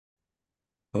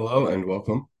Hello and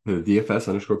welcome to the DFS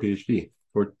underscore PhD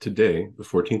for today, the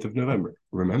 14th of November.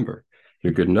 Remember,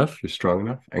 you're good enough, you're strong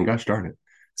enough, and gosh darn it,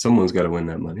 someone's got to win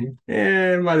that money,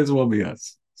 and it might as well be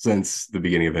us. Since the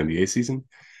beginning of NBA season,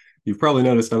 you've probably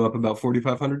noticed I'm up about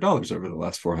 $4,500 over the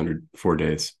last 404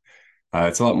 days.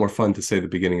 It's a lot more fun to say the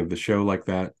beginning of the show like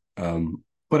that.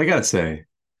 But I gotta say,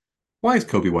 why is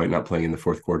Kobe White not playing in the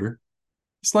fourth quarter?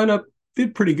 This lineup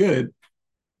did pretty good,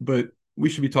 but we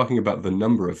should be talking about the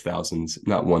number of thousands,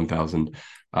 not 1,000.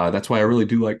 That's why I really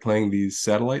do like playing these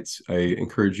satellites. I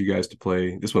encourage you guys to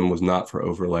play. This one was not for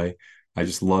overlay. I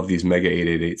just love these Mega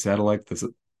 888 satellites.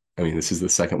 This is the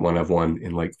second one I've won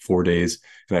in like 4 days,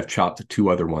 and I've chopped two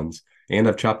other ones, and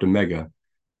I've chopped a Mega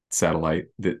satellite.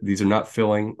 These are not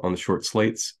filling on the short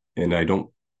slates, and I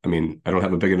don't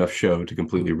have a big enough show to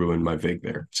completely ruin my vig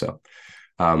there. So,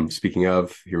 speaking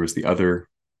of, here was the other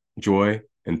joy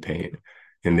and pain.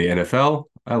 In the NFL,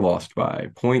 I lost by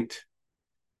point,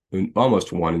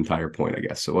 almost one entire point, I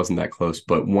guess. So it wasn't that close,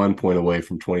 but 1 point away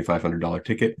from $2,500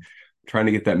 ticket. Trying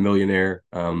to get that millionaire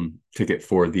ticket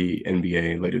for the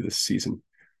NBA later this season.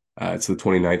 It's the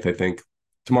 29th, I think.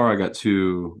 Tomorrow I got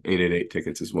two 888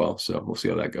 tickets as well. So we'll see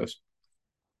how that goes.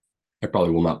 I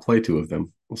probably will not play two of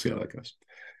them. We'll see how that goes.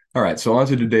 All right, so on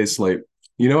to today's slate.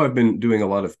 I've been doing a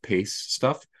lot of pace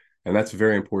stuff, and that's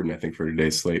very important, I think, for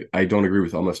today's slate. I don't agree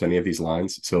with almost any of these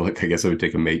lines. So, I guess I would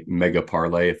take a mega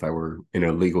parlay if I were in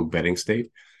a legal betting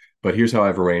state. But here's how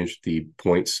I've arranged the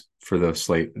points for the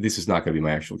slate. This is not going to be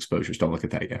my actual exposures. Don't look at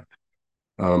that yet.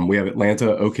 We have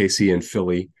Atlanta, OKC, and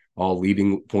Philly all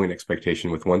leading point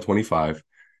expectation with 125.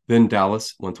 Then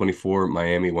Dallas, 124,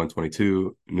 Miami,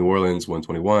 122, New Orleans,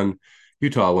 121,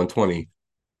 Utah, 120,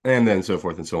 and then so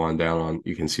forth and so on down on.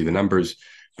 You can see the numbers.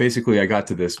 Basically, I got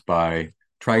to this by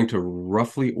trying to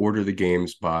roughly order the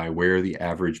games by where the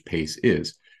average pace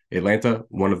is. Atlanta,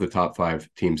 one of the top five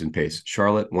teams in pace.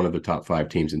 Charlotte, one of the top five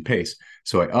teams in pace.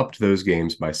 So I upped those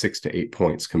games by 6 to 8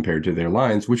 points compared to their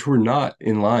lines, which were not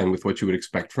in line with what you would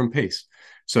expect from pace.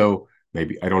 So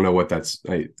maybe I don't know what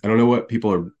I don't know what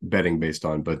people are betting based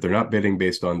on, but they're not betting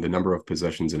based on the number of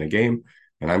possessions in a game.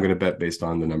 And I'm going to bet based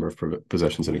on the number of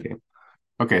possessions in a game.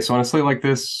 Okay, so on a slate like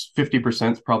this,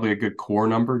 50% is probably a good core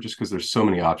number just because there's so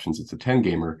many options. It's a 10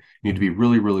 gamer. You need to be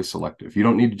really, really selective. You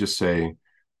don't need to just say,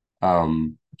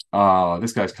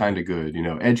 this guy's kind of good.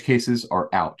 Edge cases are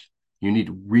out. You need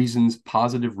reasons,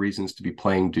 positive reasons to be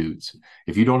playing dudes.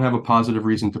 If you don't have a positive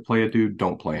reason to play a dude,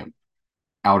 don't play him.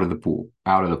 Out of the pool,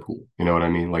 out of the pool. You know what I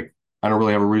mean? Like, I don't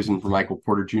really have a reason for Michael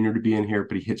Porter Jr. to be in here,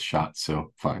 but he hits shots,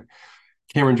 so fine.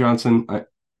 Cameron Johnson,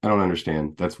 I don't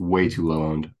understand. That's way too low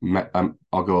owned.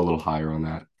 I'll go a little higher on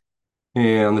that.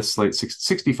 And on this slate,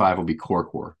 65 will be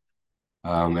core.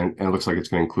 And it looks like it's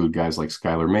going to include guys like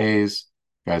Skylar Mays,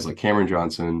 guys like Cameron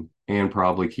Johnson, and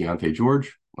probably Keyontae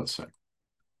George. Let's say.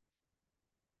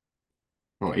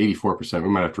 Oh, 84%. We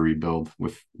might have to rebuild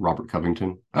with Robert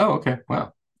Covington. Oh, okay.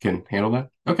 Wow. Can handle that.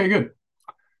 Okay, good.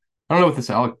 I don't know what this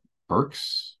Alec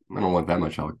Burks. I don't want that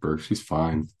much Alec Burks. He's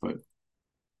fine, but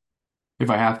if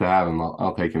I have to have him,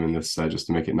 I'll take him in this set just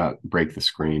to make it not break the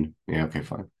screen. Yeah, okay,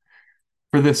 fine.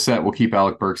 For this set, we'll keep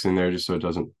Alec Burks in there just so it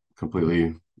doesn't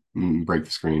completely break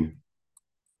the screen.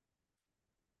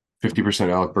 50%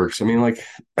 Alec Burks.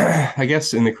 I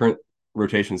guess in the current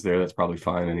rotations there, that's probably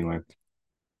fine anyway.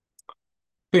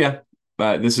 But yeah,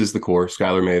 this is the core.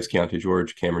 Skylar Mays, Keyontae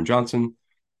George, Cameron Johnson.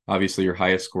 Obviously, your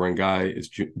highest scoring guy is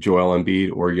Joel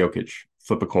Embiid or Jokic.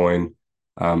 Flip a coin.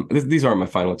 These aren't my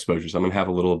final exposures. I'm going to have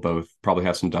a little of both. Probably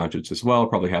have some Doncic as well.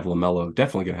 Probably have LaMelo.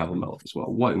 Definitely going to have LaMelo as well.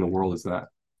 What in the world is that?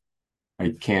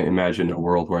 I can't imagine a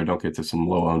world where I don't get to some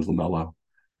low-owned LaMelo.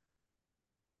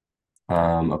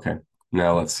 Okay.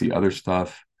 Now let's see other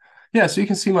stuff. Yeah, so you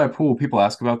can see my pool. People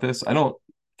ask about this. I don't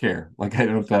care. Like I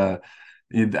don't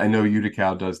I know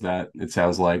Utica does that, it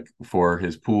sounds like, for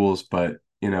his pools, but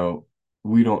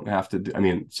we don't have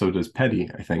to so does Petty,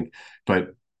 I think.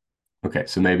 But okay,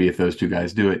 so maybe if those two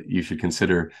guys do it, you should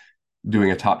consider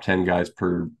doing a top 10 guys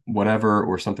per whatever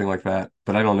or something like that.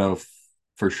 But I don't know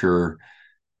for sure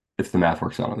if the math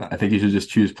works out on that. I think you should just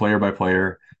choose player by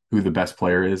player who the best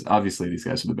player is. Obviously, these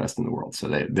guys are the best in the world, so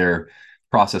their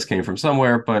process came from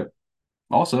somewhere, but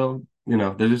also,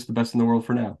 they're just the best in the world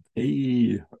for now.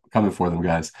 Hey, coming for them,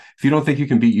 guys. If you don't think you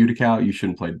can beat Utica, you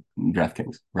shouldn't play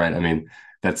DraftKings, right?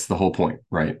 That's the whole point,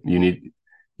 right? You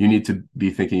need to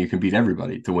be thinking you can beat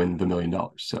everybody to win the $1 million.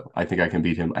 So I think I can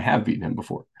beat him. I have beaten him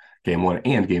before, game one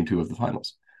and game two of the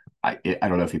finals. I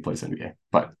don't know if he plays NBA,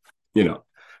 but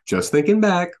just thinking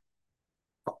back.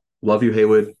 Love you,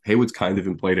 Haywood. Haywood's kind of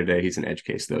in play today. He's an edge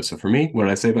case though. So for me, what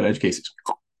did I say about edge cases?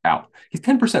 Out. He's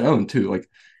 10% owned too. Like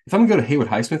If I'm gonna go to Haywood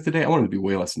Highsmith today, I want it to be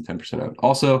way less than 10% owned.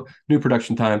 Also, new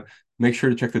production time. Make sure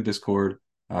to check the Discord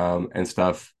and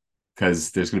stuff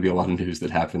because there's going to be a lot of news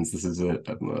that happens. This is a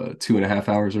 2.5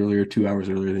 hours earlier, 2 hours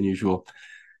earlier than usual.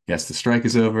 Yes, the strike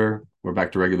is over. We're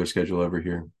back to regular schedule over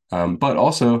here. But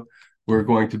also, we're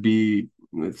going to be,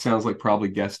 it sounds like probably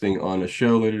guesting on a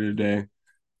show later today,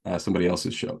 somebody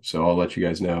else's show. So I'll let you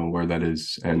guys know where that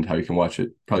is and how you can watch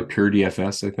it. Probably Pure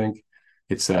DFS, I think.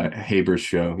 It's Haber's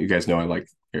show. You guys know I like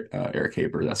Eric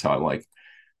Haber. That's how I like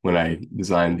when I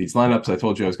designed these lineups. I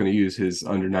told you I was going to use his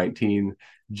under 19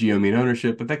 geo mean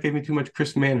ownership, but that gave me too much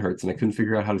Chris Manhertz and I couldn't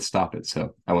figure out how to stop it.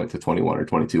 So I went to 21 or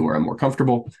 22 where I'm more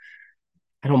comfortable.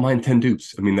 I don't mind 10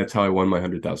 dupes. I mean, that's how I won my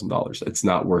 $100,000. It's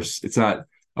not worse. It's not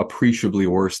appreciably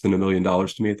worse than $1 million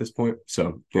to me at this point.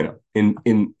 So,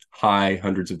 in high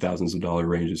hundreds of thousands of dollar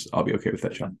ranges, I'll be okay with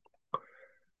that shot.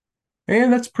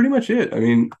 And that's pretty much it. I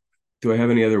mean, do I have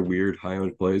any other weird high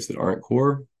owned plays that aren't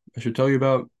core I should tell you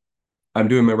about? I'm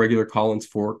doing my regular Collins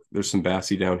fork. There's some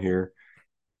Bassey down here.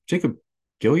 Jacob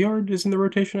Gilliard is in the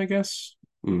rotation, I guess.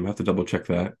 I have to double check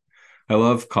that. I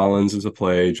love Collins as a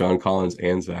play, John Collins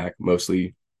and Zach,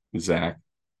 mostly Zach.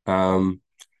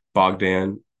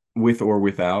 Bogdan, with or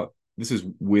without. This is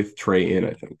with Trey in,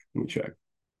 I think. Let me check.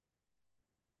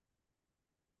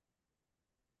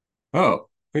 Oh,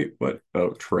 wait, what? Oh,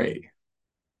 Trey.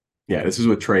 Yeah, this is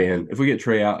with Trey in. If we get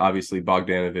Trey out, obviously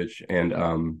Bogdanovich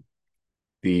and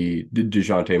the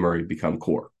DeJounte Murray become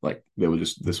core. Like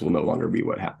this will no longer be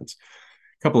what happens.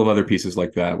 A couple of other pieces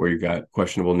like that where you've got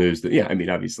questionable news that, yeah, I mean,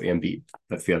 obviously Embiid,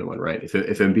 that's the other one, right? If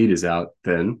Embiid is out,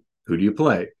 then who do you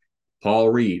play? Paul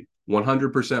Reed,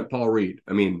 100% Paul Reed.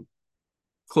 I mean,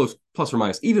 close, plus or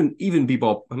minus, even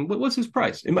B-ball. I mean, what's his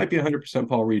price? It might be 100%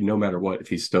 Paul Reed no matter what if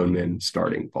he's Stoneman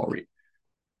starting Paul Reed.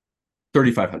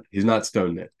 3,500. He's not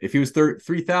Stoneman. If he was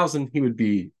 3,000, he would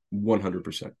be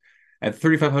 100%. At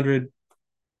 3,500,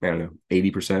 I don't know,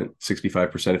 80%,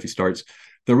 65% if he starts.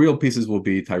 The real pieces will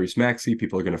be Tyrese Maxey.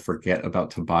 People are going to forget about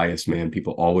Tobias, man.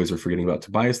 People always are forgetting about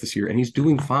Tobias this year, and he's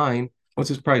doing fine. What's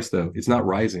his price, though? It's not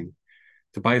rising.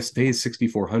 Tobias stays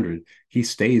 6,400. He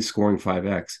stays scoring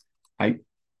 5x.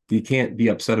 You can't be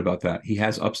upset about that. He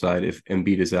has upside if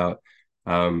Embiid is out.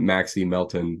 Maxey,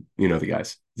 Melton,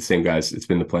 the same guys. It's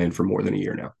been the plan for more than a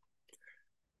year now.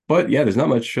 But yeah, there's not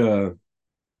much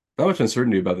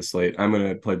uncertainty about the slate. I'm going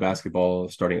to play basketball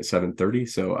starting at 7:30.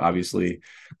 So obviously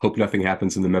hope nothing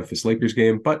happens in the Memphis Lakers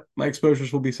game, but my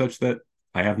exposures will be such that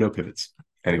I have no pivots.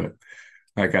 Anyway.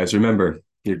 All right, guys, remember,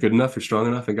 you're good enough, you're strong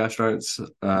enough, and gosh darn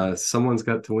it, someone's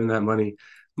got to win that money.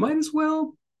 Might as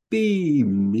well be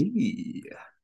me.